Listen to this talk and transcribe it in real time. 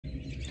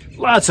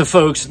Lots of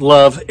folks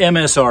love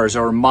MSRs,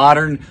 or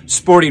modern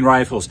sporting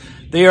rifles.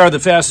 They are the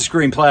fastest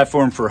growing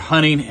platform for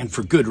hunting, and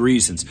for good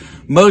reasons.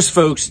 Most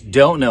folks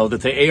don't know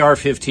that the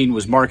AR-15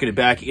 was marketed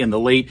back in the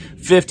late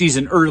 50s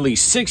and early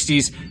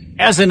 60s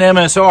as an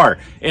MSR,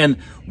 and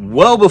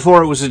well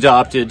before it was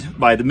adopted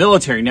by the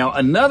military. Now,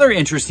 another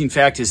interesting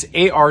fact is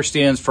AR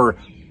stands for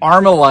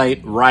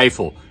Armalite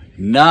Rifle,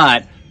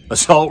 not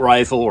assault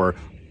rifle or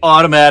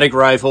automatic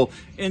rifle.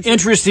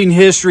 Interesting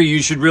history.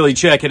 You should really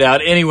check it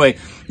out. Anyway,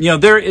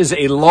 there is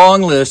a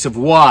long list of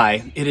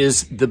why it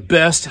is the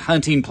best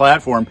hunting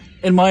platform,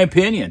 in my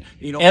opinion.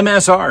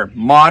 MSR,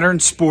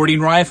 modern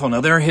sporting rifle. Now,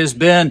 there has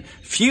been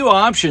few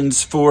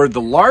options for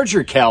the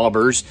larger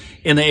calibers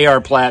in the AR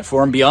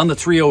platform beyond the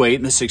 308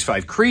 and the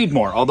 6.5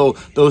 Creedmoor, although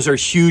those are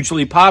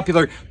hugely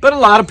popular. But a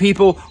lot of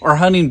people are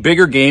hunting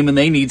bigger game, and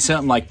they need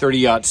something like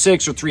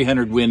 30-06 or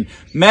 300 Win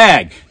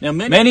Mag. Now,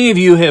 many of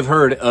you have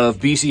heard of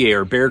BCA,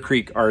 or Bear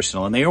Creek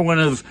Arsenal, and they are one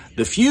of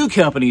the few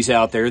companies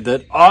out there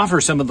that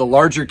offer some of the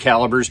larger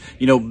calibers,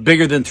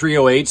 bigger than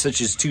 308, such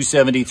as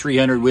 270,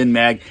 300 Win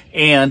Mag,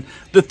 and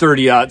the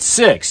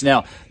 30-06.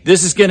 Now,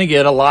 this is going to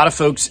get a lot of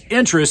folks'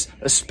 interest,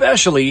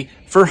 especially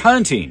for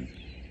hunting.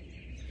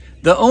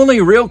 The only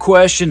real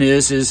question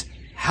is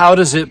how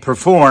does it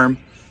perform?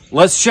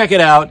 Let's check it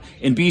out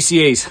in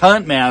BCA's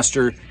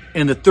HUNTMASTER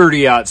in the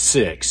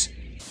 30-06.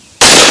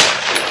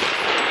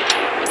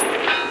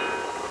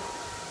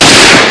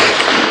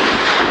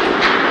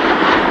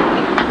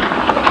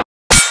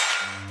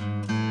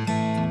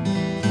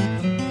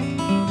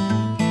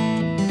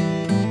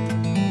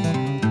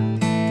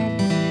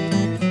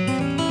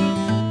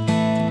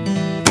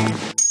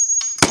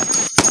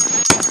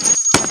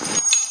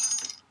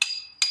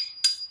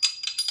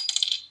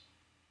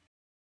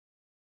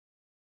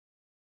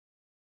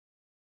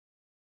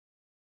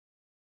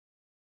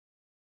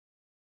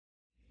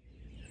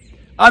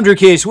 I'm Drew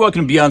Case.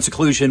 Welcome to Beyond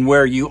Seclusion,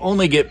 where you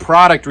only get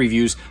product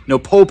reviews, no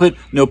pulpit,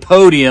 no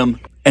podium,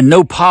 and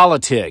no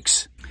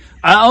politics.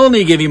 I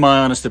only give you my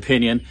honest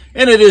opinion,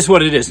 and it is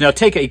what it is. Now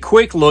take a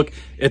quick look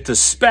at the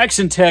specs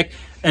and tech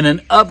and an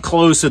up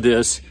close of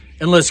this,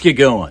 and let's get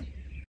going.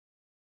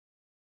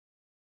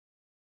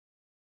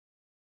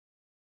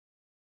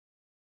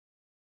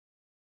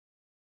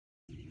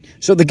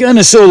 So the gun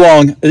is so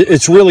long,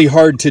 it's really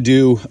hard to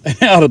do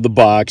out of the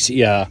box.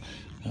 Yeah.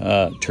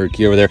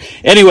 Turkey over there.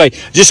 Anyway,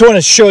 just want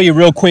to show you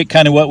real quick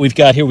kind of what we've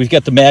got here. We've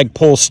got the mag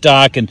pull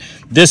stock, and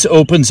this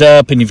opens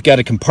up, and you've got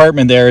a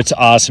compartment there. It's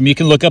awesome. You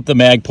can look up the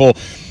mag pull.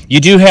 You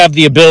do have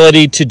the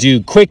ability to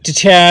do quick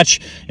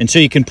detach, and so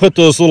you can put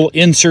those little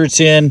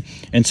inserts in,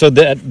 and so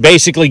that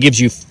basically gives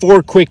you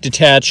 4 quick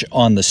detach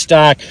on the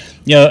stock.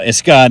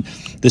 It's got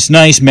this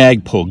nice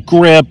mag pull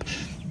grip.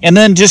 And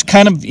then just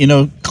kind of,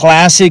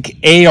 classic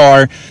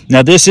AR.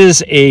 Now, this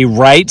is a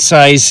right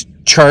size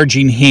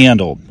charging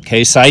handle,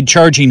 okay, side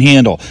charging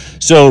handle.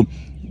 So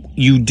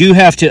you do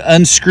have to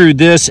unscrew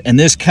this, and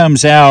this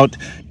comes out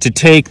to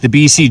take the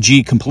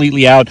BCG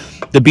completely out.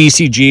 The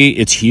BCG,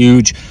 it's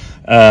huge.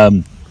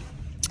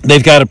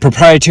 They've got a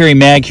proprietary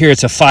mag here.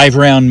 It's a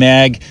 5-round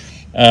mag.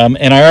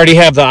 And I already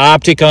have the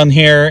optic on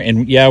here,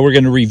 and yeah, we're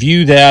going to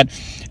review that.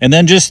 And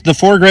then just the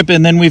foregrip,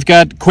 and then we've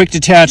got quick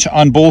detach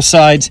on both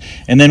sides,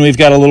 and then we've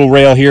got a little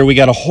rail here. We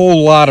got a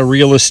whole lot of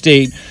real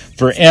estate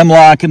for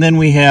M-LOK, and then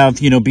we have,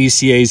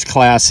 BCA's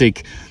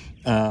classic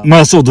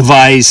muzzle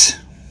device,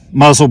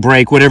 muzzle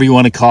brake, whatever you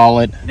want to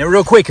call it. Now,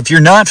 real quick, if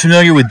you're not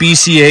familiar with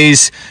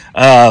BCA's,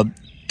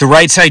 the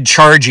right side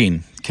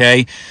charging,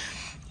 okay,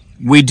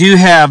 we do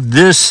have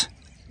this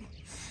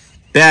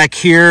back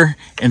here,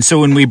 and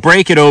so when we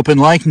break it open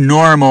like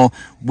normal,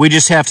 we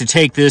just have to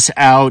take this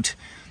out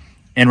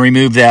and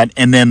remove that,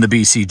 and then the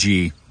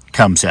BCG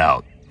comes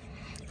out.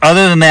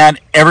 Other than that,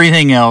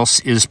 everything else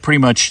is pretty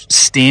much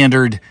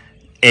standard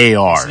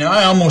AR. Now,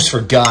 I almost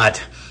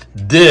forgot,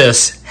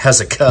 this has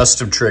a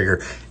custom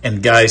trigger,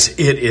 and guys,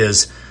 it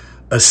is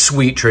a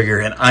sweet trigger,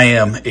 and I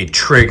am a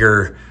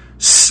trigger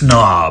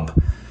snob.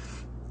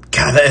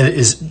 God, that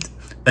is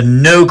a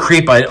no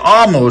creep. I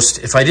almost,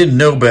 if I didn't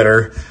know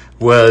better,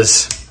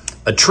 was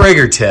a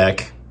trigger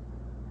tech.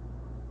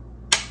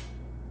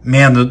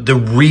 Man, the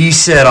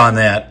reset on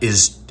that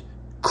is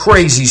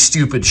crazy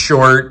stupid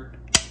short.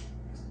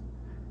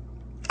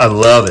 I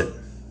love it.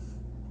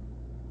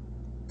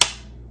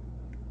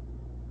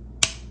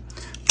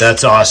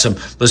 That's awesome.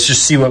 Let's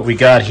just see what we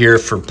got here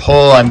for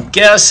pull. I'm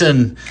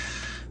guessing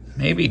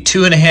maybe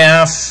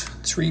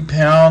 2.5, 3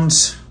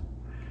 pounds.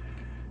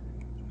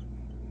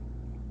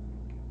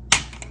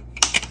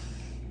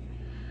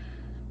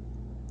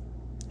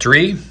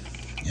 Three?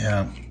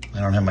 Yeah, I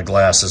don't have my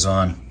glasses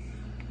on.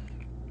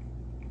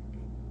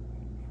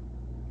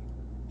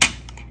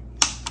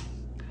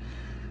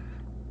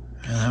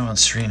 And that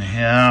one's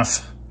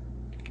 3.5.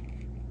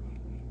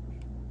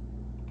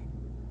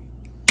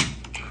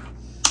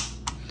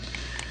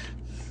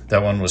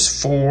 That one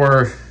was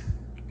 4.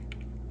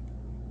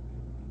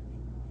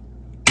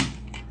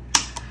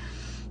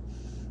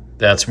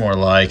 That's more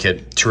like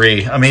it.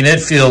 3. I mean, it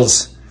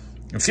feels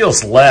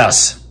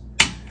less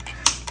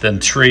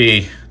than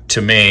 3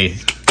 to me.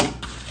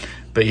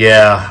 But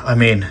yeah, I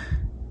mean,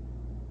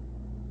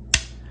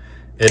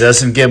 it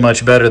doesn't get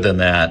much better than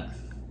that.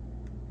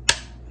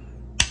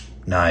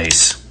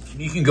 Nice.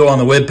 You can go on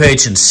the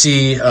webpage and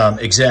see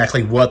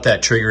exactly what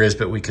that trigger is,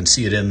 but we can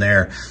see it in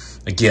there.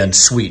 Again,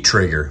 sweet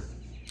trigger.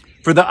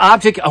 For the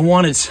optic, I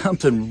wanted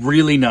something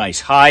really nice,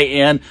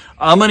 high-end.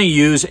 I'm going to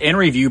use and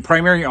review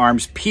Primary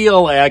Arms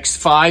PLX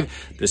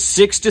 5, the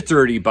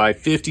 6-30 by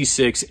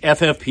 56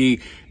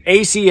 FFP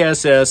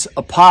ACSS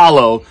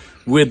Apollo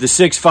with the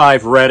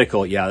 6.5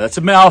 reticle. Yeah, that's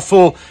a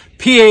mouthful.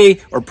 PA,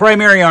 or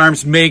Primary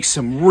Arms, makes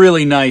some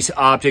really nice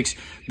optics.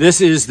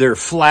 This is their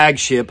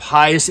flagship,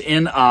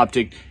 highest-end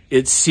optic.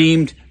 It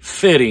seemed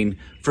fitting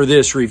for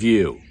this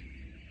review.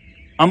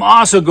 I'm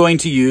also going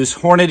to use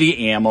Hornady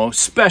ammo.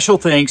 Special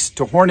thanks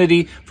to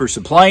Hornady for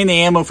supplying the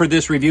ammo for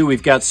this review.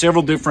 We've got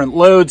several different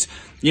loads.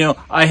 You know,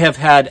 I have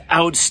had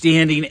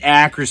outstanding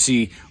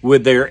accuracy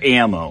with their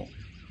ammo.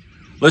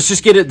 Let's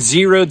just get it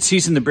zeroed,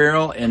 season the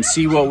barrel, and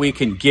see what we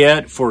can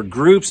get for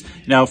groups.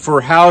 Now, for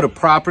how to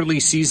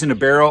properly season a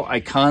barrel, I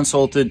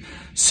consulted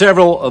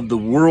several of the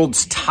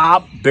world's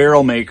top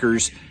barrel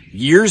makers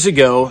years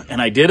ago,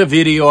 and I did a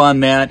video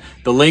on that.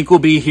 The link will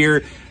be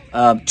here.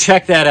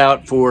 Check that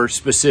out for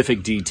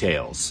specific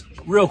details.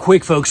 Real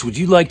quick, folks, would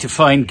you like to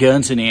find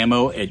guns and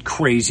ammo at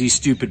crazy,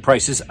 stupid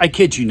prices? I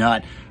kid you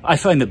not. I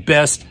find the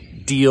best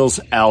deals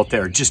out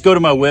there. Just go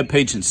to my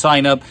webpage and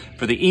sign up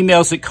for the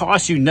emails that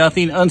cost you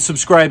nothing.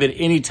 Unsubscribe at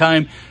any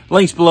time.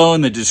 Links below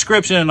in the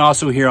description and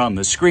also here on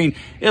the screen.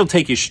 It'll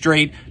take you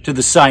straight to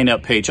the sign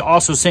up page.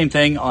 Also, same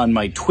thing on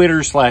my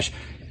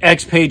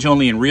Twitter/X page,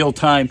 only in real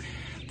time.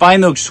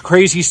 Find those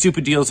crazy,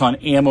 stupid deals on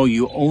ammo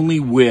you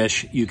only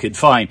wish you could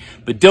find.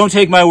 But don't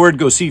take my word,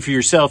 go see for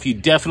yourself. You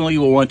definitely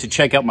will want to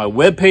check out my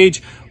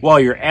webpage while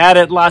you're at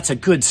it. Lots of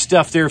good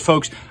stuff there,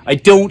 folks. I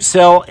don't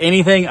sell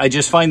anything. I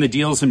just find the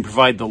deals and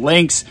provide the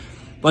links.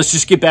 Let's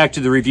just get back to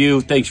the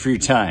review. Thanks for your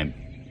time.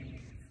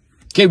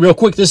 Okay, real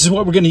quick, this is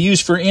what we're going to use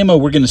for ammo.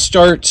 We're going to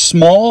start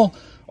small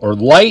or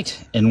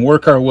light and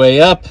work our way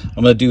up.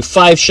 I'm going to do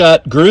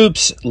 5-shot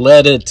groups,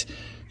 let it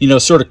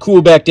sort of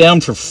cool back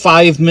down for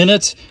 5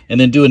 minutes,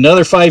 and then do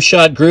another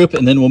 5-shot group,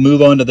 and then we'll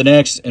move on to the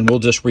next, and we'll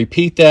just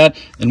repeat that,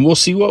 and we'll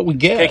see what we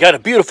get. Okay, got a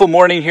beautiful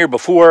morning here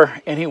before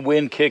any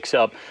wind kicks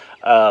up.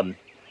 We're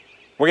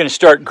going to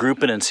start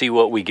grouping and see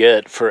what we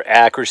get for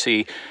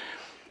accuracy.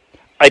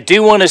 I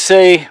do want to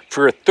say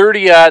for a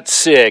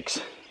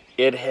 30-06,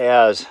 it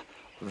has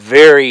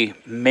very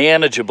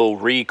manageable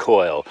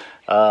recoil.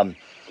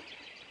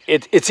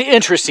 It's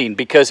interesting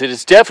because it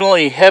is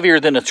definitely heavier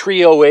than a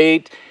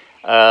 308.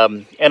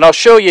 And I'll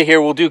show you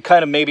here. We'll do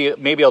kind of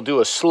maybe I'll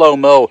do a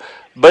slow-mo,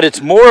 but it's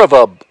more of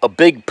a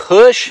big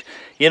push.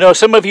 You know,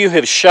 some of you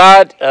have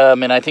shot,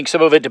 and I think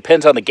some of it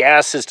depends on the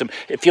gas system.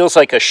 It feels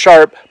like a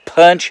sharp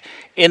punch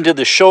into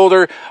the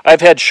shoulder.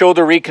 I've had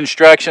shoulder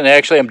reconstruction.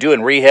 Actually, I'm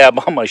doing rehab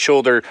on my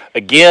shoulder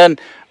again,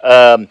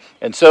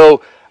 and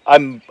so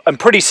I'm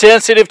pretty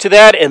sensitive to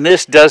that, and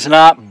this does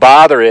not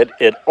bother it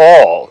at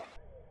all.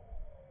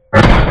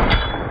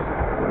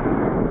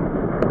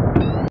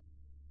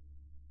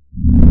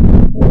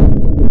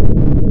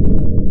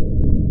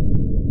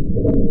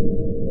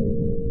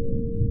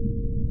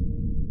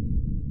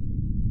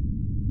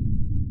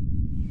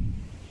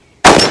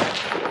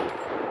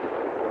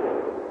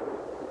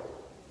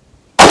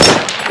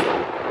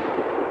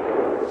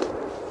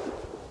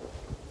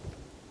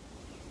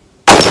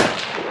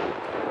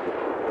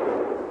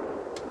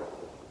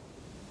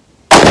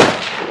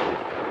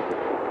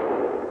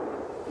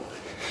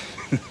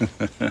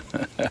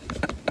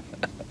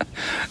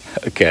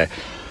 Okay,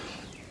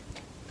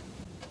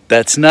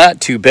 that's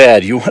not too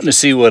bad. You want to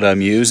see what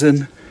I'm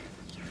using?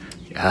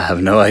 I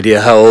have no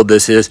idea how old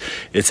this is.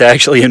 It's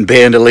actually in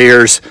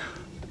bandoliers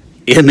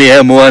in the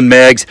M1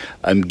 mags.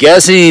 I'm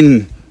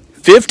guessing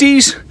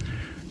 50s,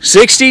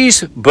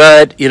 60s,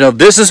 but you know,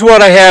 this is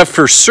what I have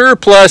for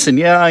surplus, and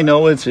yeah, I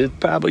know it's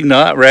probably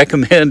not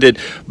recommended,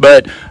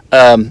 but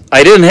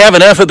I didn't have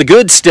enough of the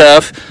good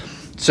stuff,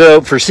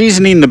 so for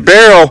seasoning the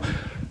barrel,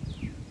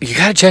 you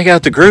got to check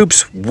out the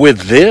groups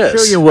with this.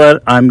 I'll show you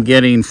what I'm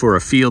getting for a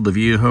field of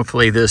view.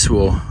 Hopefully this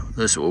will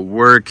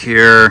work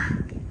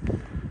here.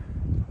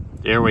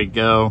 There we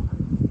go.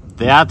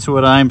 That's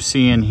what I'm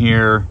seeing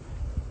here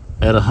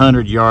at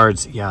 100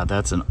 yards. Yeah,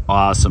 that's an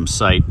awesome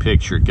sight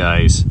picture,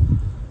 guys.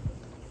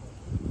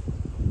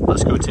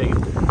 Let's go take it.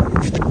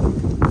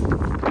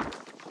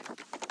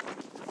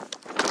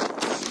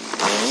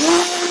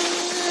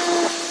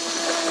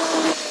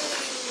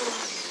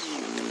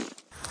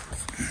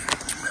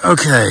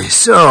 Okay,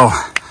 so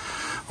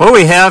what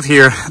we have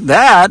here,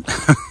 that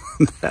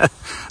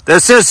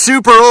says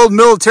super old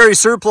military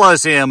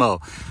surplus ammo.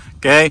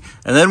 Okay,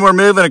 and then we're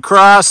moving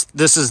across.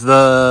 This is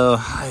the,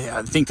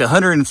 I think the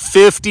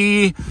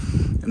 150,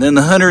 and then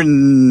the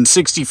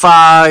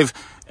 165,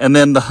 and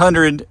then the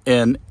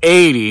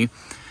 180.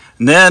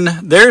 And then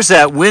there's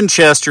that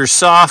Winchester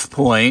soft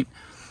point.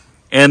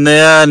 And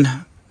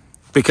then,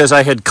 because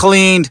I had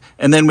cleaned,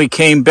 and then we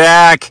came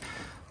back,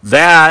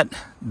 that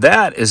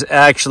is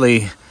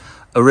actually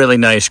a really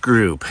nice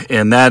group.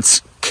 And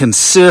that's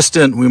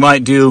consistent. We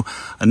might do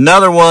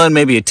another one,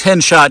 maybe a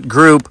 10-shot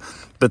group,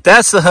 but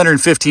that's the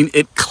 115.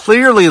 It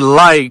clearly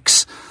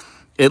likes,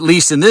 at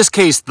least in this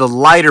case, the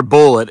lighter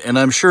bullet, and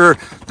I'm sure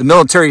the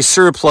military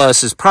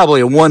surplus is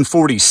probably a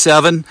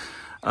 147.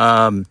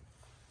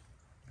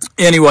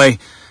 Anyway,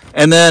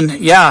 and then,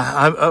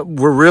 yeah,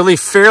 we're really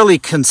fairly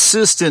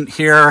consistent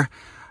here,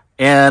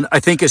 and I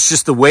think it's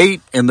just the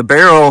weight and the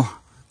barrel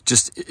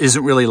just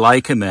isn't really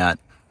liking that.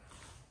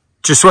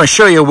 Just want to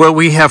show you what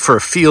we have for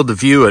a field of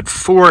view at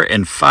 400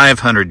 and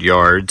 500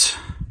 yards.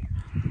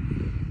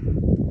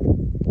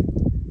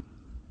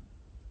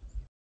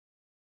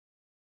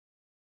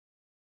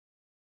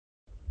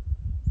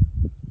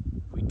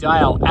 If we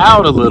dial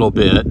out a little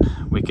bit,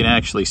 we can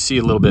actually see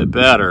a little bit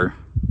better.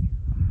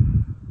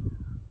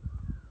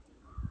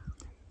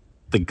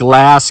 The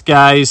glass,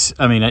 guys,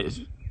 I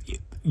mean,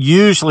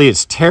 usually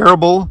it's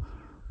terrible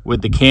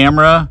with the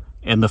camera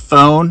and the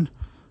phone,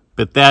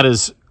 but that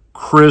is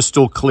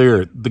crystal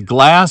clear. The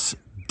glass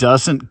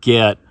doesn't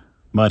get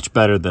much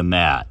better than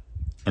that.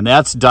 And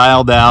that's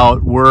dialed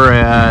out. We're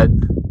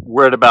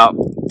at about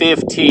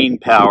 15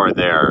 power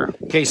there.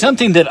 Okay,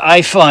 something that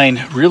I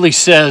find really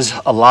says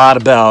a lot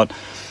about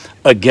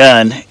a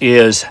gun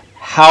is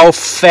how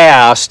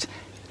fast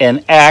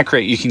and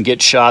accurate you can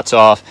get shots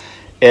off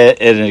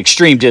at an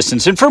extreme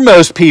distance. And for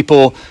most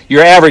people,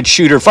 your average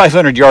shooter,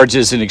 500 yards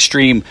is an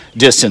extreme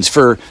distance.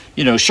 For,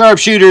 you know,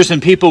 sharpshooters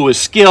and people with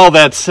skill,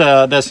 that's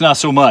not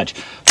so much.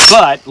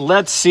 But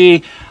let's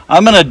see,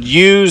 I'm gonna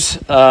use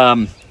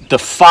the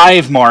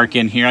 5 mark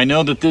in here. I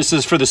know that this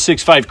is for the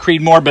 6.5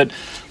 Creedmoor, but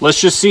let's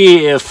just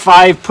see if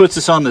 5 puts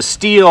us on the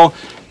steel,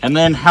 and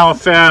then how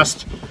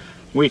fast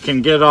we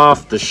can get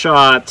off the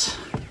shot.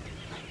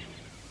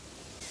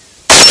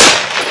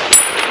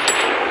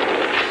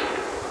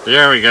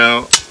 There we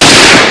go.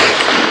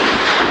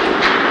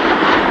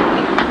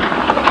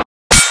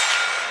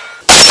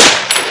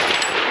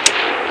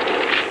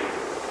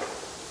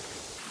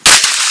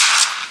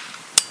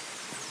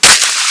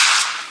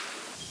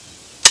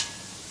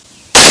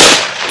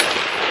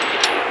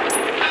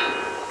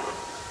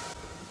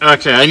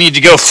 Okay, I need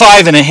to go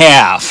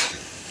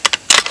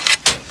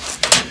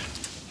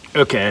 5.5.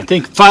 Okay, I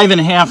think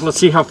 5.5. Let's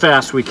see how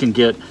fast we can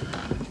get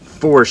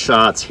 4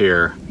 shots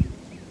here.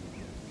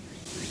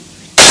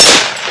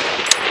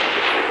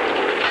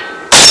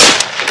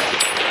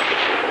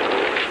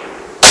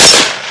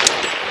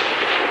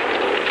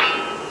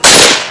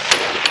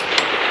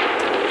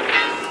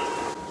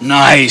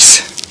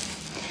 Nice.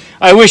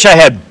 I wish I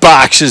had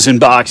boxes and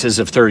boxes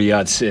of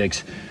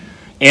 30-06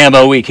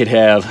 ammo. We could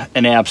have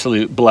an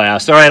absolute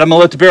blast. All right, I'm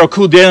gonna let the barrel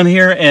cool down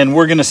here, and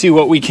we're gonna see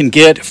what we can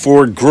get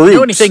for groups. You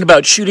know anything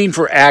about shooting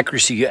for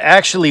accuracy, you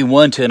actually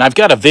want to, and I've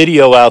got a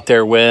video out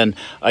there when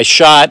I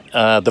shot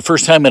the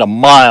first time at a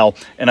mile,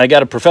 and I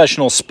got a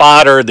professional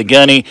spotter, the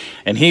gunny,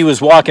 and he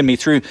was walking me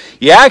through.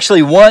 You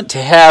actually want to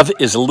have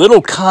as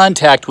little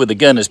contact with the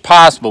gun as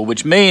possible,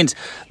 which means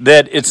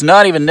that it's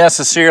not even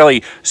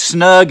necessarily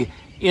snug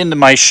into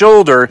my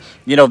shoulder.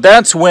 You know,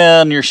 that's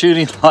when you're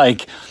shooting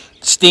like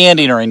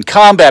standing or in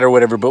combat or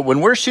whatever. But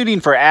when we're shooting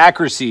for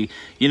accuracy,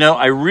 you know,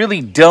 I really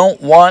don't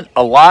want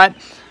a lot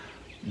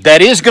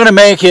that is going to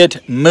make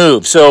it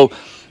move. So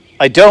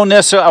I don't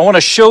necessarily, I want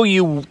to show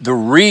you the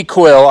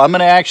recoil. I'm going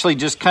to actually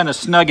just kind of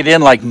snug it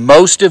in like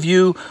most of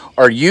you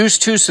are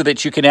used to, so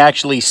that you can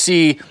actually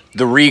see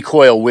the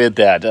recoil with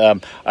that.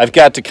 I've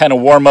got to kind of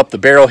warm up the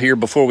barrel here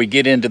before we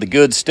get into the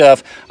good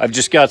stuff. I've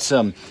just got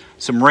some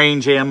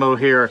range ammo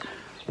here.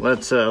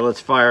 Let's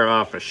fire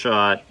off a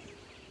shot.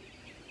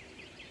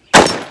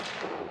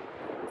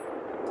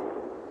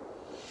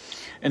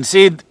 And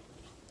see,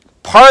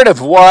 part of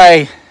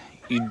why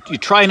you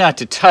try not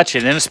to touch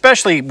it, and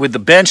especially with the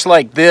bench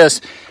like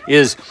this,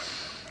 is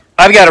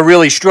I've got a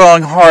really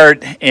strong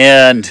heart,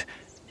 and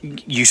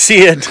you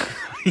see it,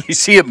 you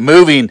see it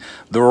moving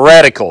the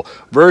reticle.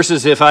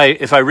 Versus if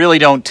I really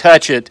don't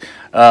touch it,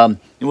 and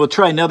we'll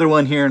try another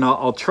one here, and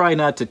I'll try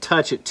not to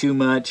touch it too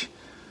much.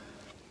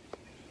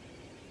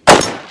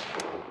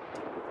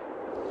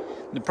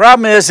 The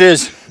problem is,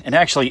 and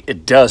actually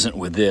it doesn't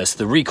with this,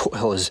 the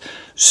recoil is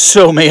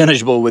so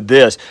manageable with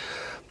this.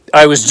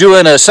 I was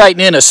doing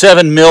sighting in a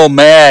 7mm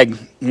mag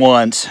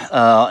once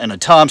in a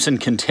Thompson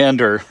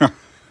Contender,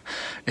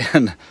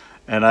 and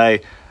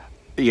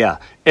yeah.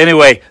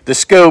 Anyway, the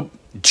scope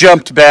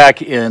jumped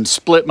back and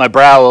split my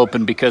brow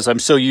open because I'm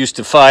so used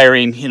to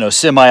firing, you know,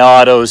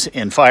 semi-autos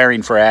and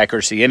firing for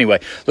accuracy. Anyway,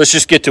 let's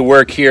just get to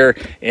work here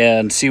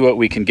and see what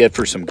we can get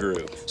for some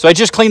group. So I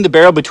just cleaned the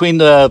barrel between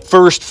the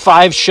first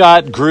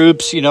 5-shot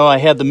groups. You know, I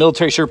had the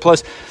military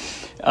surplus.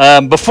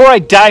 Before I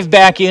dive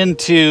back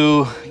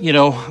into, you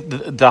know,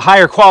 the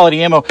higher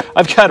quality ammo,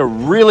 I've got a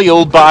really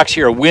old box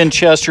here, a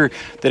Winchester,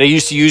 that I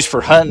used to use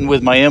for hunting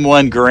with my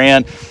M1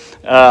 Garand.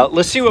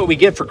 Let's see what we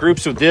get for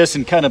groups with this,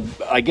 and kind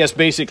of, I guess,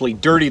 basically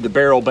dirty the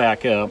barrel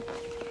back up.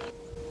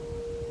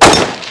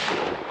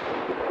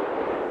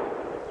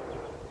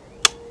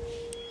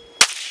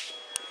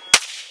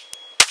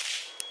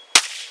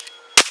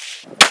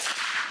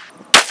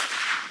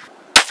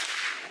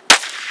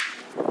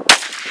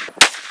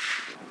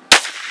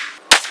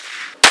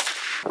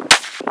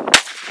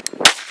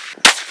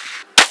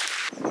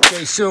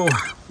 Okay, so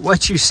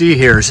what you see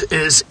here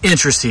is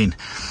interesting.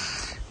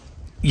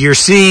 You're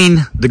seeing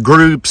the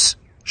groups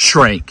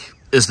shrink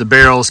as the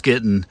barrel's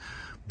getting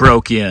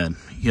broke in,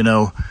 you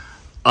know,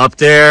 up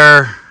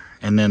there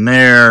and then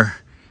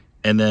there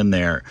and then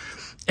there.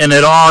 And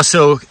it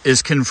also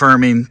is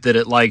confirming that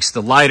it likes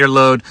the lighter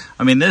load.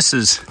 I mean,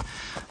 that's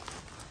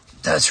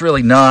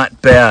really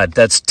not bad.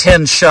 That's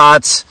 10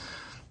 shots,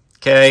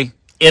 okay?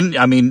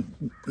 I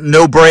mean,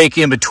 no break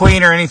in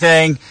between or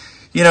anything.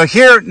 You know,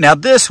 here, now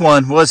this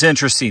one was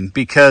interesting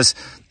because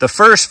the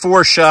first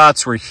 4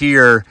 shots were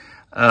here.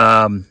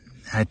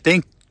 I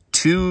think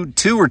two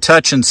were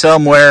touching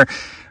somewhere.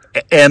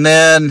 And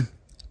then,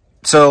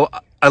 so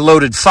I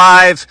loaded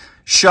 5,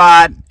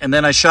 shot, and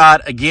then I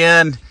shot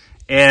again,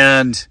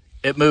 and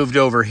it moved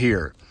over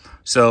here.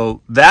 So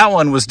that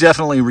one was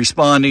definitely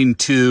responding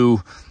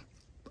to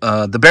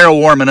the barrel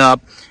warming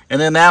up.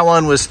 And then that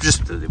one was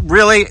just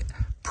really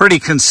pretty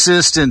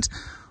consistent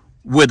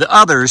with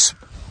others.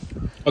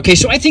 Okay,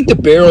 so I think the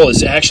barrel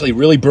is actually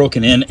really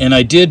broken in, and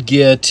I did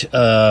get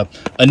a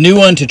new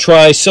one to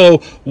try. So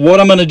what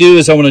I'm going to do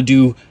is I want to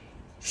do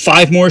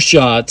 5 more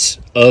shots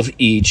of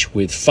each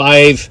with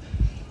 5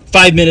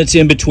 minutes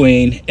in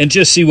between, and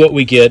just see what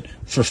we get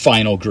for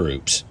final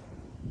groups.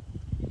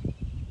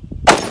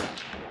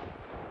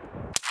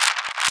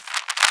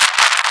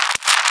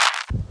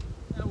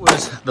 That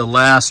was the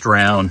last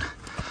round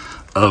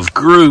of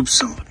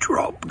groups.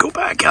 Go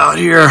back out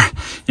here.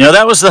 You know,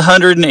 that was the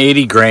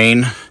 180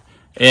 grain.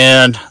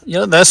 And, you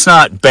know, that's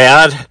not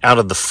bad out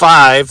of the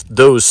 5,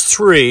 those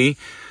 3.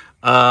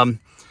 I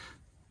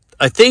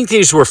think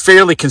these were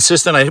fairly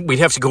consistent. We'd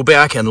have to go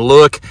back and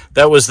look.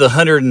 That was the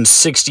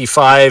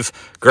 165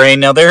 grain.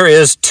 Now, there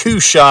is 2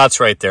 shots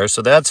right there,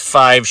 so that's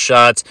 5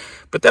 shots.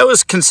 But that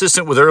was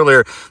consistent with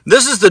earlier.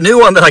 This is the new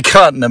one that I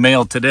got in the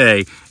mail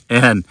today.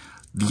 And,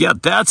 yeah,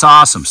 that's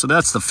awesome. So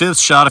that's the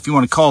 5th shot, if you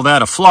want to call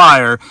that a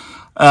flyer,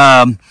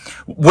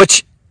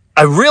 which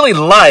I really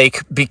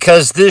like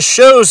because this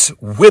shows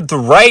with the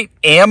right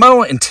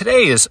ammo, and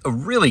today is a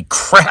really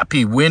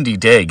crappy windy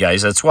day,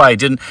 guys. That's why I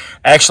didn't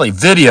actually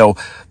video,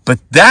 but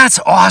that's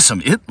awesome.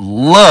 It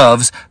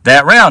loves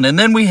that round. And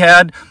then we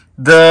had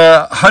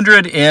the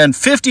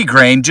 150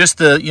 grain, just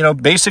the, you know,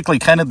 basically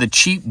kind of the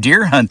cheap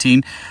deer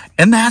hunting,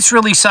 and that's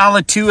really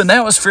solid too, and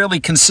that was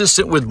fairly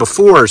consistent with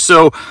before.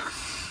 So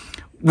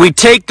we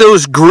take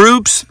those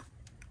groups,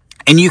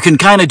 and you can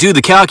kind of do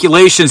the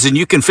calculations, and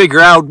you can figure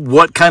out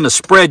what kind of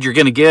spread you're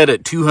going to get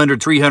at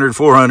 200, 300,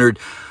 400,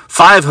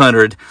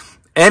 500.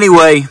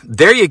 Anyway,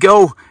 there you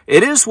go.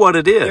 It is what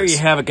it is. There you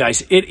have it,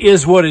 guys. It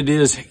is what it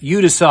is. You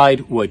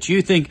decide what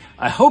you think.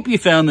 I hope you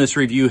found this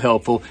review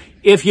helpful.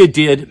 If you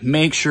did,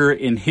 make sure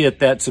and hit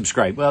that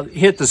subscribe. Well,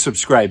 hit the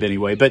subscribe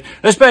anyway, but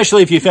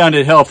especially if you found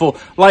it helpful,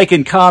 like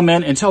and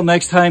comment. Until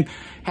next time,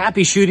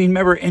 happy shooting.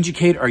 Remember,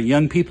 educate our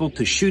young people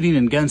to shooting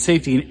and gun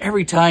safety. And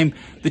every time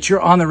that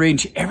you're on the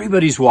range,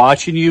 everybody's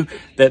watching you.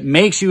 That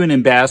makes you an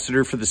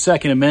ambassador for the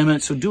Second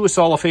Amendment. So do us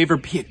all a favor.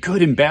 Be a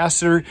good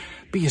ambassador.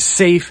 Be a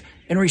safe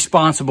and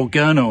responsible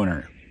gun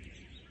owner.